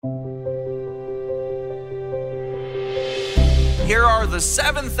here are the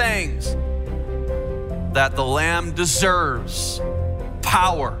 7 things that the Lamb deserves: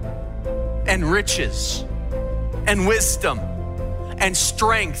 power and riches and wisdom and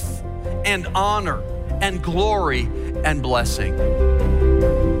strength and honor and glory and blessing.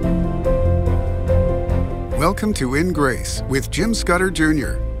 Welcome to In Grace with Jim Scudder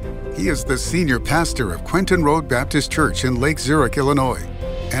Jr. He is the senior pastor of Quentin Road Baptist Church in Lake Zurich, Illinois,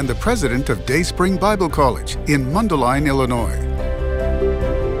 and the president of Day Spring Bible College in Mundelein, Illinois.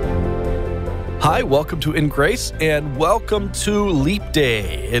 Hi, welcome to In Grace, and welcome to Leap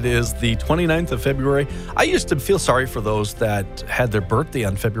Day. It is the 29th of February. I used to feel sorry for those that had their birthday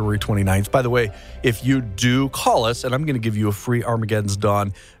on February 29th. By the way, if you do, call us, and I'm going to give you a free Armageddon's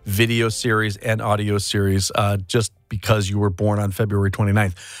Dawn video series and audio series just because you were born on February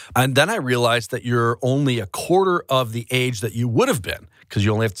 29th. And then I realized that you're only a quarter of the age that you would have been, because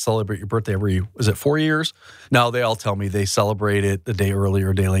you only have to celebrate your birthday every, is it 4 years? Now, they all tell me they celebrate it the day early or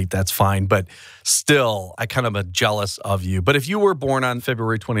a day late. That's fine. But still, I kind of am jealous of you. But if you were born on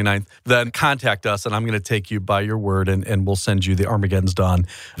February 29th, then contact us, and I'm going to take you by your word, and we'll send you the Armageddon's Dawn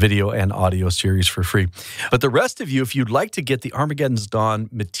video and audio series for free. But the rest of you, if you'd like to get the Armageddon's Dawn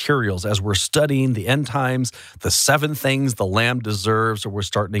materials as we're studying the end times, the 7 things the Lamb deserves, or we're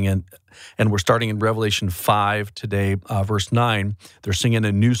starting in Revelation 5 today, verse 9. They're singing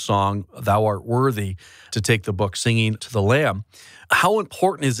a new song, Thou Art Worthy to Take the Book, singing to the Lamb. How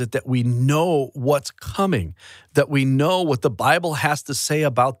important is it that we know what's coming, that we know what the Bible has to say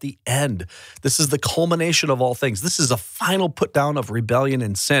about the end? This is the culmination of all things. This is a final put down of rebellion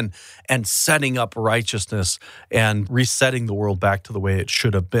and sin and setting up righteousness and resetting the world back to the way it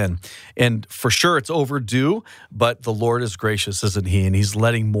should have been. And for sure, it's overdue, but the Lord is gracious, isn't He? And He's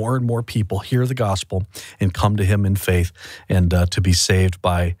letting more and more people hear the gospel and come to Him in faith and to be saved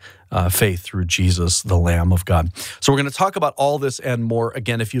by faith through Jesus, the Lamb of God. So we're going to talk about all this and more.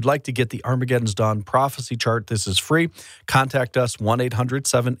 Again, if you'd like to get the Armageddon's Dawn prophecy chart, this is free. Contact us,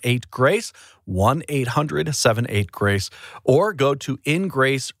 1-800-78-GRACE, 1-800-78-GRACE, or go to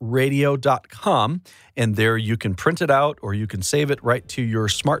ingraceradio.com, and there you can print it out, or you can save it right to your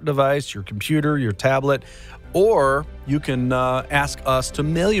smart device, your computer, your tablet, or you can ask us to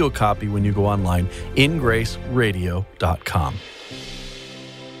mail you a copy when you go online, ingraceradio.com.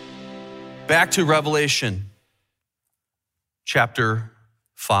 Back to Revelation chapter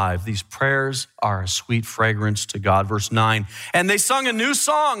 5. These prayers are a sweet fragrance to God. Verse 9, and they sung a new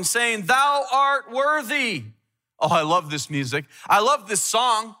song saying, Thou art worthy. Oh, I love this music. I love this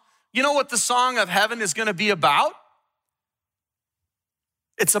song. You know what the song of heaven is going to be about?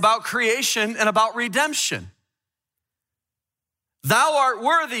 It's about creation and about redemption. Thou art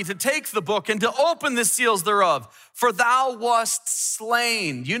worthy to take the book and to open the seals thereof, for thou wast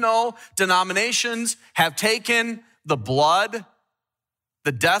slain. You know, denominations have taken the blood,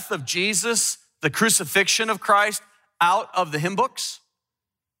 the death of Jesus, the crucifixion of Christ out of the hymn books.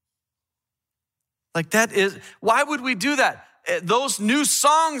 Like that is, why would we do that? Those new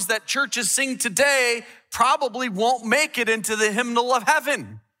songs that churches sing today probably won't make it into the hymnal of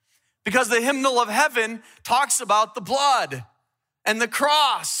heaven, because the hymnal of heaven talks about the blood and the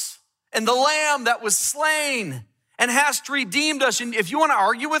cross and the Lamb that was slain and hast redeemed us. And if you want to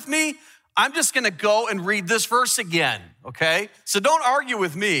argue with me, I'm just going to go and read this verse again, okay? So don't argue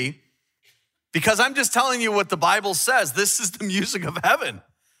with me, because I'm just telling you what the Bible says. This is the music of heaven.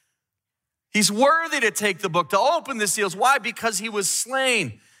 He's worthy to take the book, to open the seals. Why? Because He was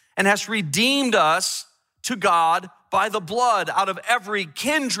slain and has redeemed us to God by the blood out of every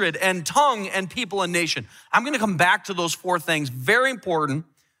kindred and tongue and people and nation. I'm going to come back to those 4 things, very important,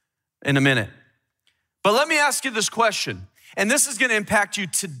 in a minute. But let me ask you this question, and this is going to impact you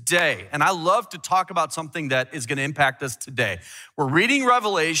today. And I love to talk about something that is going to impact us today. We're reading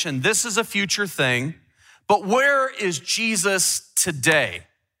Revelation. This is a future thing, but where is Jesus today?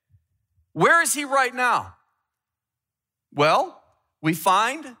 Where is He right now? Well, we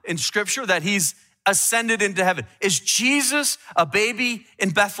find in Scripture that He's ascended into heaven. Is Jesus a baby in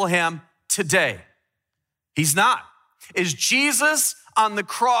Bethlehem today? He's not. Is Jesus on the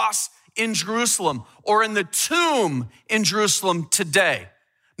cross in Jerusalem or in the tomb in Jerusalem today?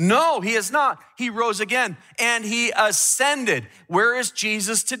 No, He is not. He rose again and He ascended. Where is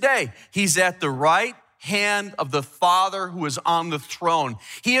Jesus today? He's at the right hand of the Father who is on the throne.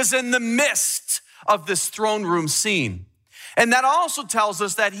 He is in the midst of this throne room scene. And that also tells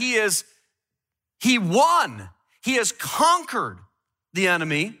us that He won. He has conquered the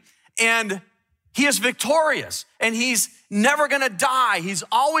enemy, and He is victorious, and He's never gonna die. He's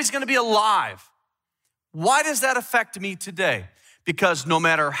always gonna be alive. Why does that affect me today? Because no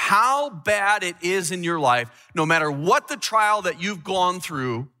matter how bad it is in your life, no matter what the trial that you've gone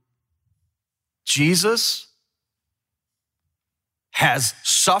through, Jesus has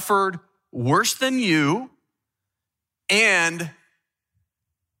suffered worse than you, and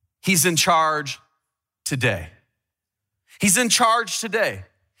he's in charge today. He's in charge today.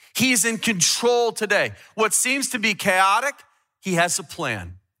 He's in control today. What seems to be chaotic, he has a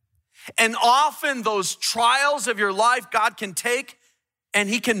plan. And often those trials of your life, God can take and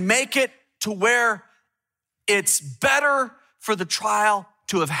he can make it to where it's better for the trial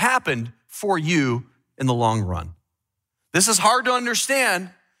to have happened for you in the long run. This is hard to understand,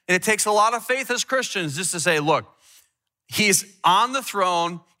 and it takes a lot of faith as Christians just to say, look, he's on the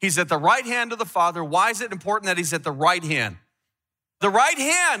throne. He's at the right hand of the Father. Why is it important that he's at the right hand? The right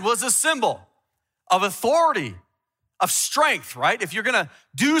hand was a symbol of authority, of strength, right? If you're going to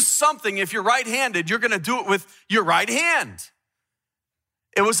do something, if you're right-handed, you're going to do it with your right hand.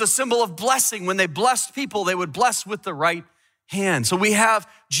 It was a symbol of blessing. When they blessed people, they would bless with the right hand. So we have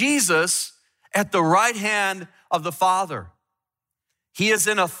Jesus at the right hand of the Father. He is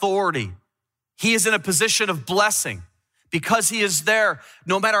in authority. He is in a position of blessing. Because he is there,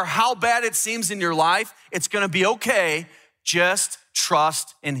 no matter how bad it seems in your life, it's going to be okay. Just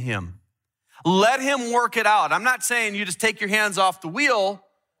trust in him. Let him work it out. I'm not saying you just take your hands off the wheel,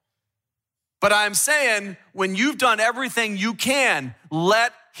 but I'm saying when you've done everything you can,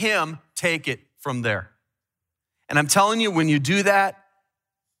 let him take it from there. And I'm telling you, when you do that,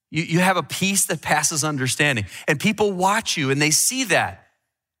 you have a peace that passes understanding. And people watch you and they see that.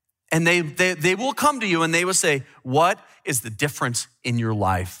 And they will come to you and they will say, what is the difference in your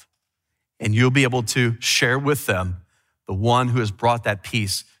life? And you'll be able to share with them the one who has brought that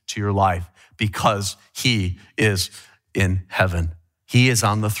peace to your life because he is in heaven. He is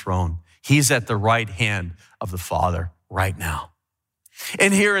on the throne. He's at the right hand of the Father right now.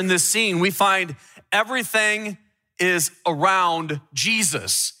 And here in this scene, we find everything is around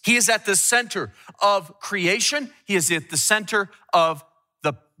Jesus. He is at the center of creation. He is at the center of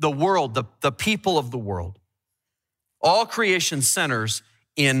the world, the people of the world. All creation centers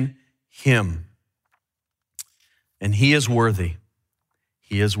in him. And he is worthy.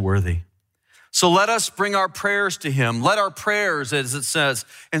 He is worthy. So let us bring our prayers to him. Let our prayers, as it says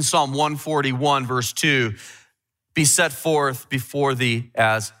in Psalm 141, verse 2, be set forth before thee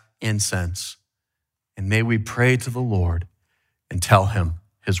as incense. And may we pray to the Lord and tell him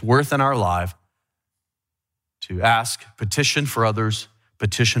his worth in our life, to ask, petition for others,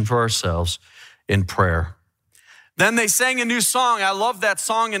 petition for ourselves in prayer. Then they sang a new song. I love that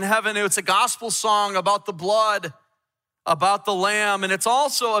song in heaven. It's a gospel song about the blood, about the Lamb, and it's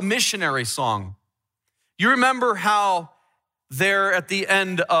also a missionary song. You remember how there at the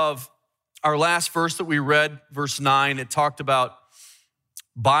end of our last verse that we read, verse 9, it talked about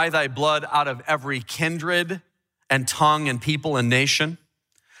by thy blood out of every kindred and tongue and people and nation.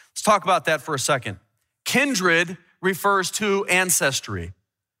 Let's talk about that for a second. Kindred refers to ancestry.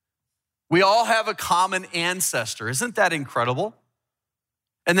 We all have a common ancestor. Isn't that incredible?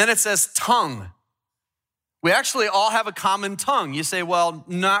 And then it says tongue. We actually all have a common tongue. You say, well,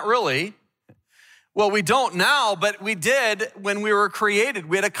 not really. Well, we don't now, but we did when we were created.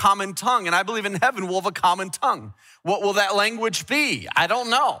 We had a common tongue, and I believe in heaven we'll have a common tongue. What will that language be? I don't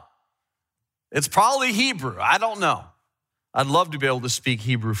know. It's probably Hebrew. I don't know. I'd love to be able to speak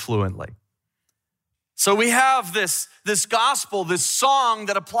Hebrew fluently. So we have this gospel, this song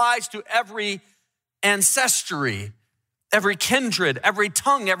that applies to every ancestry, every kindred, every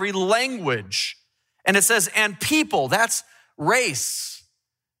tongue, every language. And it says, and people, that's race.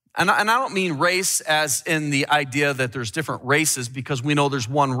 And I don't mean race as in the idea that there's different races, because we know there's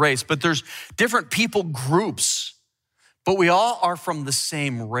one race, but there's different people groups. But we all are from the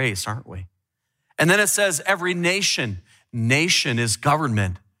same race, aren't we? And then it says every nation. Nation is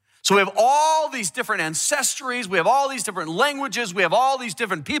government. So we have all these different ancestries, we have all these different languages, we have all these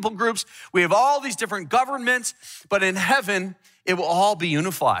different people groups, we have all these different governments, but in heaven, it will all be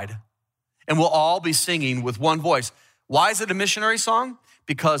unified and we'll all be singing with one voice. Why is it a missionary song?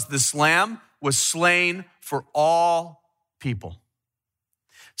 Because this Lamb was slain for all people.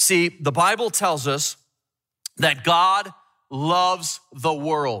 See, the Bible tells us that God loves the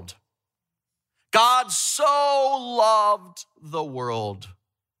world. God so loved the world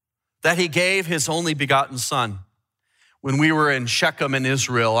that he gave his only begotten son. When we were in Shechem in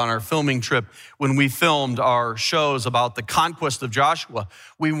Israel on our filming trip, when we filmed our shows about the conquest of Joshua,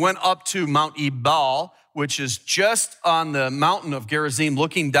 we went up to Mount Ebal, which is just on the mountain of Gerizim,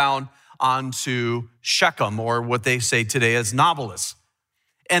 looking down onto Shechem, or what they say today as Nablus.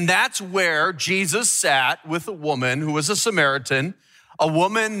 And that's where Jesus sat with a woman who was a Samaritan, a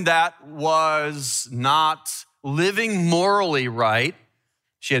woman that was not living morally right.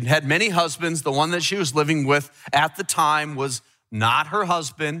 She had had many husbands. The one that she was living with at the time was not her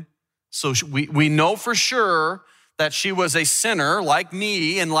husband. So we know for sure that she was a sinner like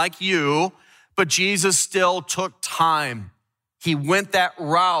me and like you, but Jesus still took time. He went that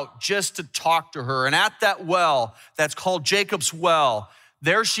route just to talk to her. And at that well, that's called Jacob's well,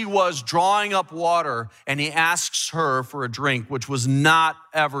 there she was drawing up water, and he asks her for a drink, which was not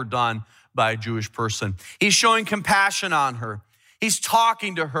ever done by a Jewish person. He's showing compassion on her. He's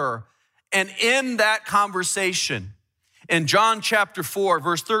talking to her. And in that conversation, in John chapter 4,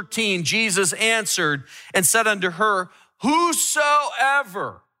 verse 13, Jesus answered and said unto her,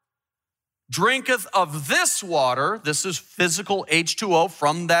 whosoever drinketh of this water, this is physical H2O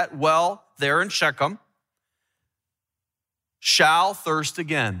from that well there in Shechem, shall thirst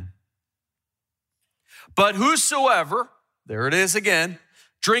again. But whosoever, there it is again,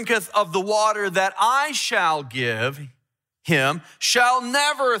 drinketh of the water that I shall give him shall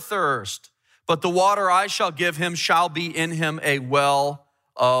never thirst. But the water I shall give him shall be in him a well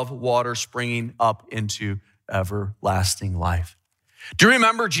of water springing up into everlasting life. Do you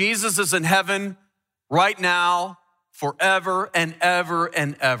remember Jesus is in heaven right now, forever and ever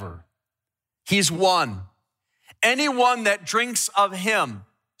and ever? He's one. Anyone that drinks of him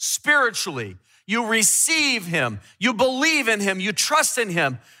spiritually, you receive him, you believe in him, you trust in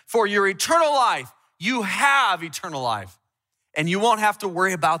him for your eternal life, you have eternal life. And you won't have to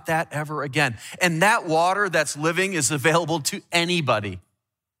worry about that ever again. And that water that's living is available to anybody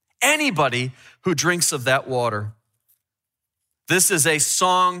who drinks of that water. This is a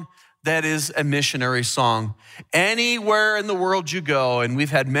song that is a missionary song. Anywhere in the world you go, and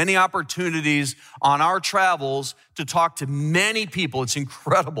we've had many opportunities on our travels to talk to many people. It's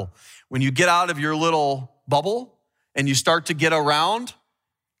incredible. When you get out of your little bubble and you start to get around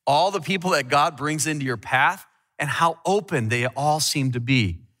all the people that God brings into your path and how open they all seem to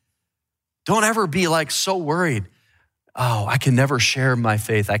be. Don't ever be like so worried. Oh, I can never share my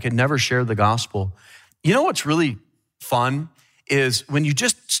faith. I can never share the gospel. You know what's really fun is when you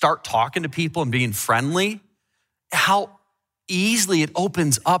just start talking to people and being friendly, how easily it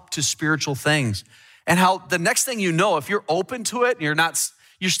opens up to spiritual things. And how the next thing you know, if you're open to it, you're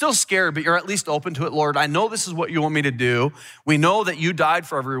still scared, but you're at least open to it. Lord, I know this is what you want me to do. We know that you died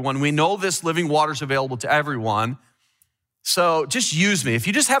for everyone. We know this living water is available to everyone. So just use me. If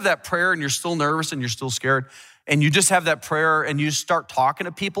you just have that prayer and you're still nervous and you're still scared, and you just have that prayer and you start talking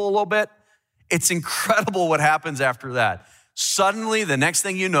to people a little bit, it's incredible what happens after that. Suddenly, the next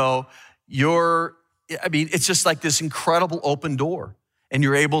thing you know, it's just like this incredible open door, and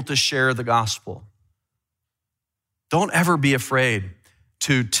you're able to share the gospel. Don't ever be afraid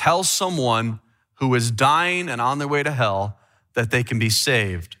to tell someone who is dying and on their way to hell that they can be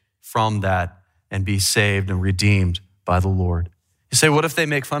saved from that and be saved and redeemed by the Lord. You say, what if they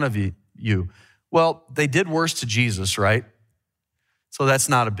make fun of you? Well, they did worse to Jesus, right? So that's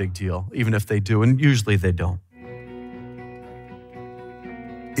not a big deal, even if they do, and usually they don't.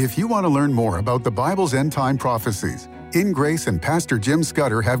 If you want to learn more about the Bible's end-time prophecies, In Grace and Pastor Jim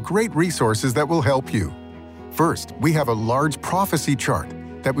Scudder have great resources that will help you. First, we have a large prophecy chart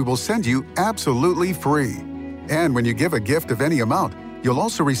that we will send you absolutely free. And when you give a gift of any amount, you'll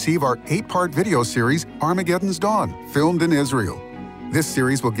also receive our 8-part video series, Armageddon's Dawn, filmed in Israel. This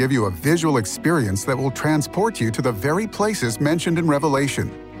series will give you a visual experience that will transport you to the very places mentioned in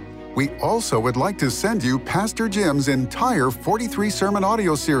Revelation. We also would like to send you Pastor Jim's entire 43-sermon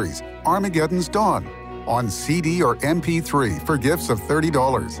audio series, Armageddon's Dawn, on CD or MP3 for gifts of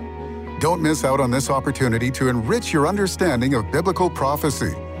 $30. Don't miss out on this opportunity to enrich your understanding of biblical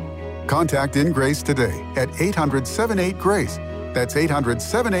prophecy. Contact In Grace today at 800-78-GRACE. That's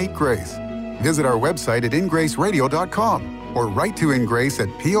 800-78-GRACE. Visit our website at ingraceradio.com or write to In Grace at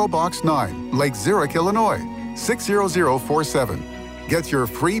P.O. Box 9, Lake Zurich, Illinois, 60047. Get your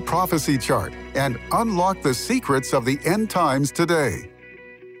free prophecy chart and unlock the secrets of the end times today.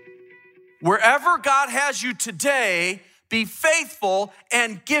 Wherever God has you today, be faithful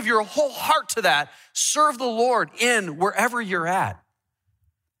and give your whole heart to that. Serve the Lord in wherever you're at.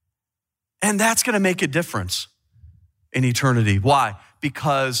 And that's going to make a difference in eternity. Why?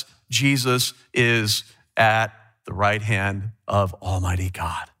 Because Jesus is at the right hand of Almighty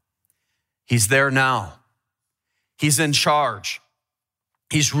God. He's there now. He's in charge.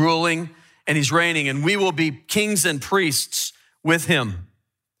 He's ruling and he's reigning, and we will be kings and priests with him.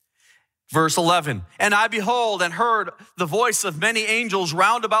 Verse 11, and I behold and heard the voice of many angels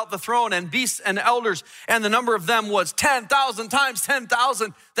round about the throne and beasts and elders, and the number of them was 10,000 times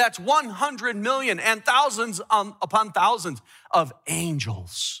 10,000. That's 100 million and thousands upon thousands of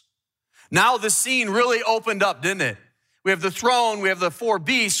angels. Now the scene really opened up, didn't it? We have the throne, we have the four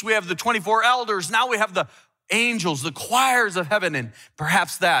beasts, we have the 24 elders. Now we have the angels, the choirs of heaven, and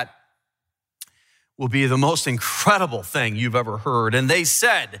perhaps that will be the most incredible thing you've ever heard. And they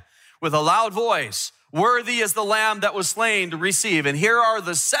said, with a loud voice, worthy is the Lamb that was slain to receive. And here are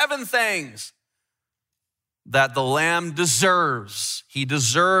the 7 things that the Lamb deserves. He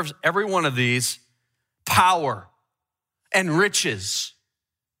deserves every one of these: power and riches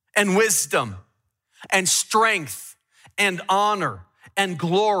and wisdom and strength and honor and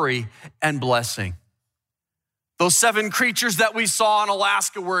glory and blessing. Those 7 creatures that we saw in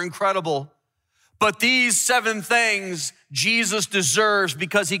Alaska were incredible. But these 7 things Jesus deserves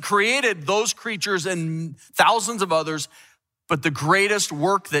because he created those creatures and thousands of others. But the greatest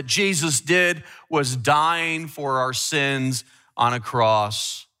work that Jesus did was dying for our sins on a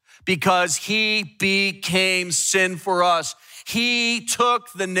cross, because he became sin for us. He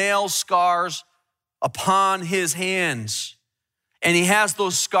took the nail scars upon his hands, and he has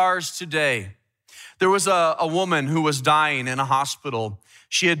those scars today. There was a woman who was dying in a hospital.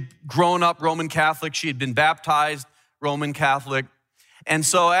 She had grown up Roman Catholic. She had been baptized Roman Catholic. And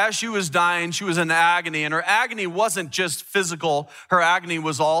so as she was dying, she was in agony. And her agony wasn't just physical. Her agony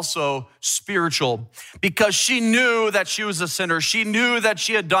was also spiritual, because she knew that she was a sinner. She knew that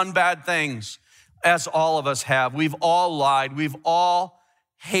she had done bad things, as all of us have. We've all lied. We've all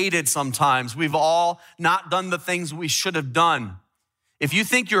hated sometimes. We've all not done the things we should have done. If you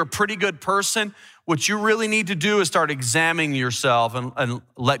think you're a pretty good person, what you really need to do is start examining yourself and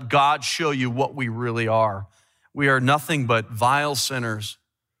let God show you what we really are. We are nothing but vile sinners.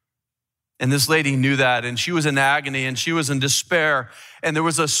 And this lady knew that, and she was in agony, and she was in despair. And there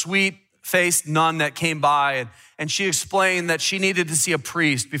was a sweet-faced nun that came by, and she explained that she needed to see a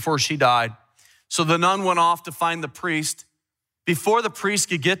priest before she died. So the nun went off to find the priest. Before the priest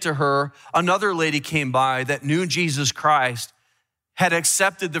could get to her, another lady came by that knew Jesus Christ, had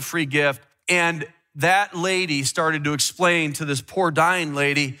accepted the free gift, and that lady started to explain to this poor dying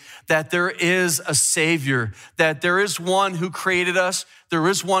lady that there is a Savior, that there is one who created us, there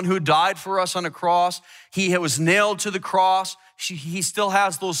is one who died for us on a cross. He was nailed to the cross. He still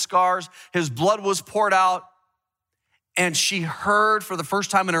has those scars. His blood was poured out. And she heard for the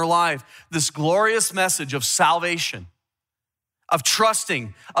first time in her life this glorious message of salvation, of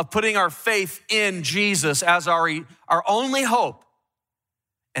trusting, of putting our faith in Jesus as our only hope.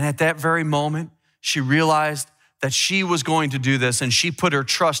 And at that very moment, she realized that she was going to do this, and she put her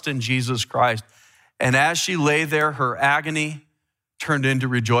trust in Jesus Christ. And as she lay there, her agony turned into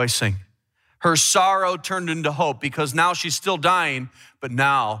rejoicing. Her sorrow turned into hope, because now she's still dying, but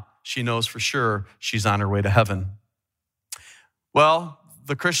now she knows for sure she's on her way to heaven. Well,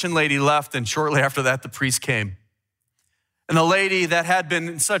 the Christian lady left, and shortly after that, the priest came. And the lady that had been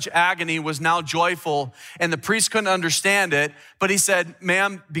in such agony was now joyful, and the priest couldn't understand it, but he said,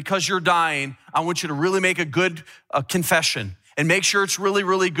 ma'am, because you're dying, I want you to really make a good confession and make sure it's really,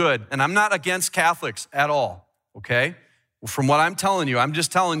 really good. And I'm not against Catholics at all, okay? From what I'm telling you, I'm just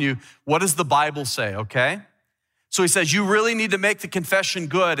telling you, what does the Bible say, okay? So he says, you really need to make the confession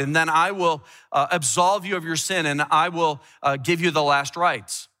good, and then I will absolve you of your sin, and I will give you the last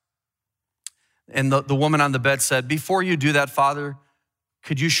rites. And the woman on the bed said, before you do that, Father,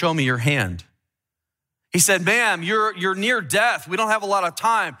 could you show me your hand? He said, ma'am, you're near death. We don't have a lot of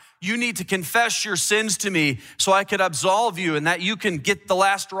time. You need to confess your sins to me so I could absolve you and that you can get the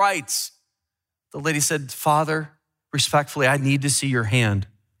last rites. The lady said, Father, respectfully, I need to see your hand.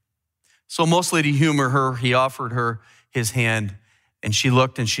 So mostly to humor her, he offered her his hand, and she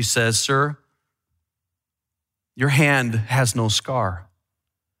looked and she says, sir, your hand has no scar.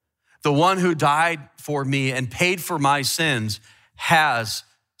 The one who died for me and paid for my sins has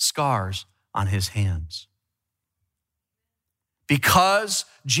scars on his hands. Because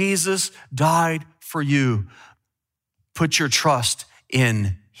Jesus died for you, put your trust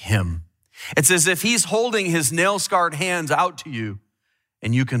in him. It's as if he's holding his nail-scarred hands out to you,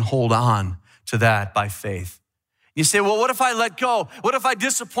 and you can hold on to that by faith. You say, well, what if I let go? What if I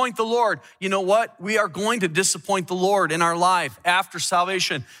disappoint the Lord? You know what? We are going to disappoint the Lord in our life after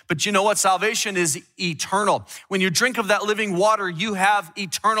salvation. But you know what? Salvation is eternal. When you drink of that living water, you have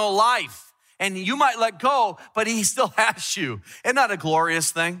eternal life. And you might let go, but he still has you. Isn't that a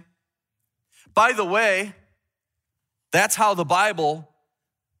glorious thing? By the way, that's how the Bible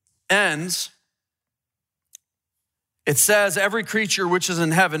ends. It says, every creature which is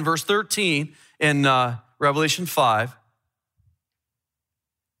in heaven, verse 13 in Revelation 5,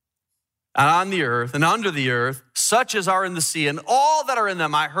 and on the earth and under the earth, such as are in the sea, and all that are in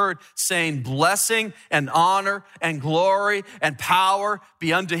them, I heard saying, blessing and honor and glory and power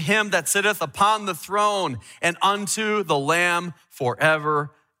be unto him that sitteth upon the throne and unto the Lamb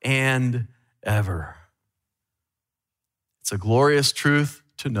forever and ever. It's a glorious truth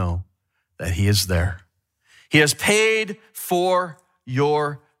to know that he is there. He has paid for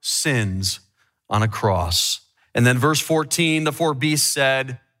your sins on a cross. And then verse 14, the four beasts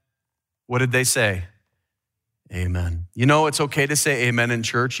said, what did they say? Amen. You know, it's okay to say amen in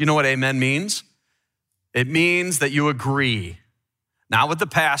church. You know what amen means? It means that you agree, not with the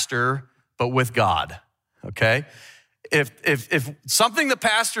pastor, but with God, okay? If something the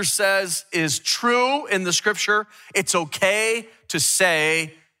pastor says is true in the scripture, it's okay to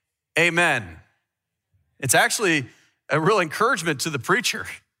say amen. It's actually a real encouragement to the preacher.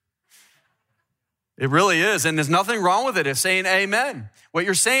 It really is, and there's nothing wrong with it. It's saying amen. What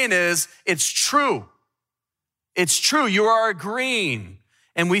you're saying is, it's true. It's true. You are agreeing.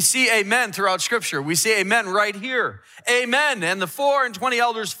 And we see amen throughout Scripture. We see amen right here. Amen. And the 24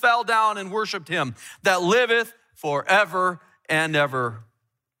 elders fell down and worshiped him that liveth forever and ever.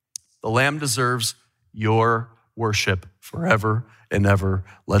 The Lamb deserves your worship forever and ever.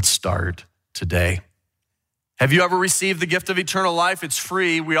 Let's start today. Have you ever received the gift of eternal life? It's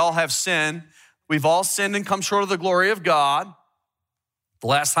free. We all have sin. We've all sinned and come short of the glory of God. The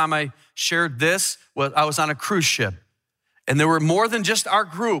last time I shared this, I was on a cruise ship. And there were more than just our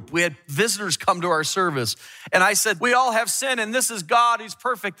group. We had visitors come to our service. And I said, we all have sin, and this is God. He's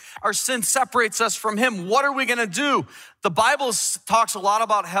perfect. Our sin separates us from him. What are we going to do? The Bible talks a lot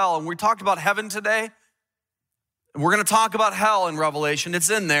about hell, and we talked about heaven today. And we're going to talk about hell in Revelation. It's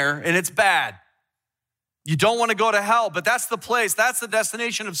in there, and it's bad. You don't want to go to hell, but that's the place. That's the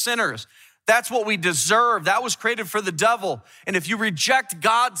destination of sinners. That's what we deserve. That was created for the devil. And if you reject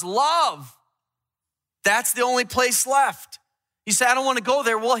God's love, that's the only place left. You say, I don't want to go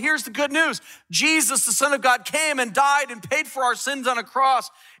there. Well, here's the good news. Jesus, the Son of God, came and died and paid for our sins on a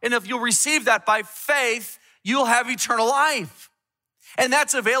cross. And if you'll receive that by faith, you'll have eternal life. And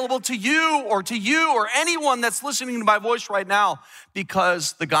that's available to you or anyone that's listening to my voice right now,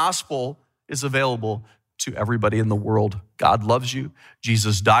 because the gospel is available to everybody in the world. God loves you.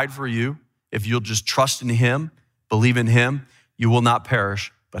 Jesus died for you. If you'll just trust in him, believe in him, you will not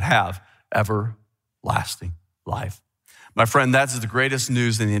perish, but have everlasting life. My friend, that's the greatest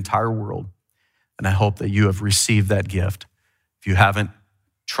news in the entire world. And I hope that you have received that gift. If you haven't,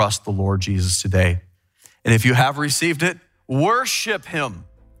 trust the Lord Jesus today. And if you have received it, worship him.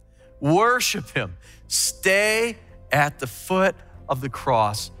 Worship him. Stay at the foot of the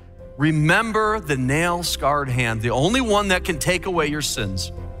cross. Remember the nail-scarred hand. The only one that can take away your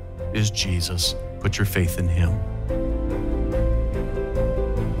sins is Jesus. Put your faith in him.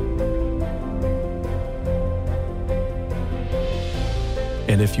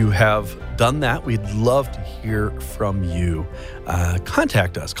 And if you have done that, we'd love to hear from you.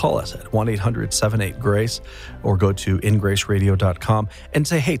 Contact us, call us at 1-800-78-GRACE or go to ingraceradio.com and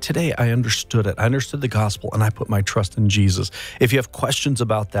say, hey, today I understood it. I understood the gospel and I put my trust in Jesus. If you have questions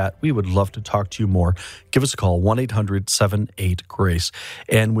about that, we would love to talk to you more. Give us a call, 1-800-78-GRACE.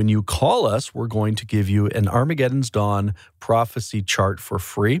 And when you call us, we're going to give you an Armageddon's Dawn prophecy chart for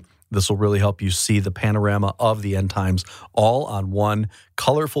free. This will really help you see the panorama of the end times all on one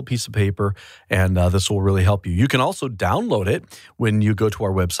colorful piece of paper, and this will really help you. You can also download it when you go to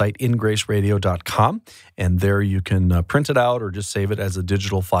our website, ingraceradio.com, and there you can print it out or just save it as a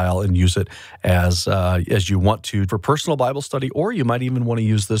digital file and use it as you want to for personal Bible study, or you might even want to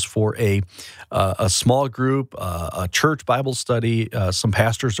use this for a small group, a church Bible study. Some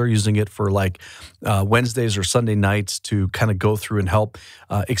pastors are using it for Wednesdays or Sunday nights to kind of go through and help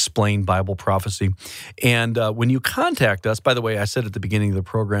explain Bible prophecy. And when you contact us, by the way, I said at the beginning of the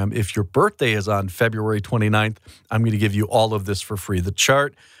program, if your birthday is on February 29th, I'm going to give you all of this for free. The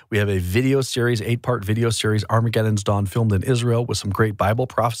chart, we have a video series, 8-part video series, Armageddon's Dawn, filmed in Israel with some great Bible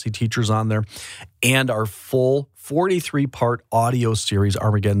prophecy teachers on there, and our full 43-part audio series,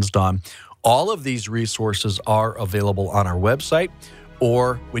 Armageddon's Dawn. All of these resources are available on our website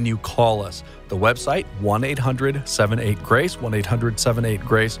or when you call us. The website, 1-800-78-GRACE,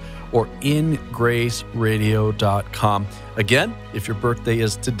 1-800-78-GRACE, or ingraceradio.com. Again, if your birthday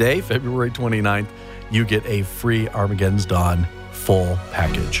is today, February 29th, you get a free Armageddon's Dawn full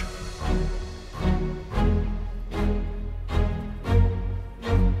package.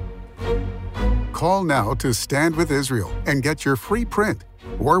 Call now to Stand with Israel and get your free print.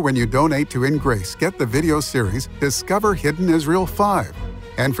 Or when you donate to In Grace, get the video series Discover Hidden Israel 5.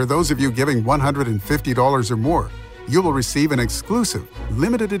 And for those of you giving $150 or more, you will receive an exclusive,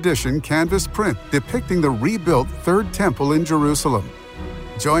 limited edition canvas print depicting the rebuilt Third Temple in Jerusalem.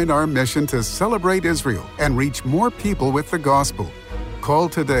 Join our mission to celebrate Israel and reach more people with the gospel. Call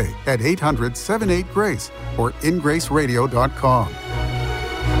today at 800-78-GRACE or ingraceradio.com.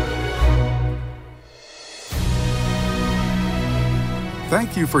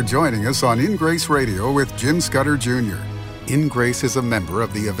 Thank you for joining us on In Grace Radio with Jim Scudder Jr. In Grace is a member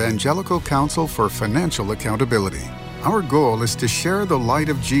of the Evangelical Council for Financial Accountability. Our goal is to share the light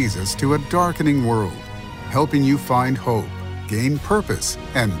of Jesus to a darkening world, helping you find hope, gain purpose,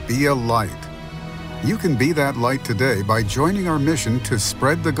 and be a light. You can be that light today by joining our mission to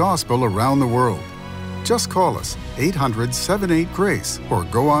spread the gospel around the world. Just call us 800-78-GRACE or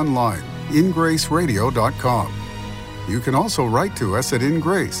go online, ingraceradio.com. You can also write to us at In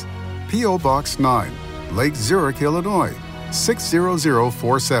Grace, P.O. Box 9, Lake Zurich, Illinois,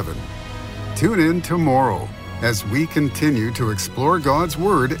 60047. Tune in tomorrow as we continue to explore God's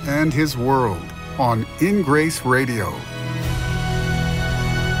Word and His world on In Grace Radio.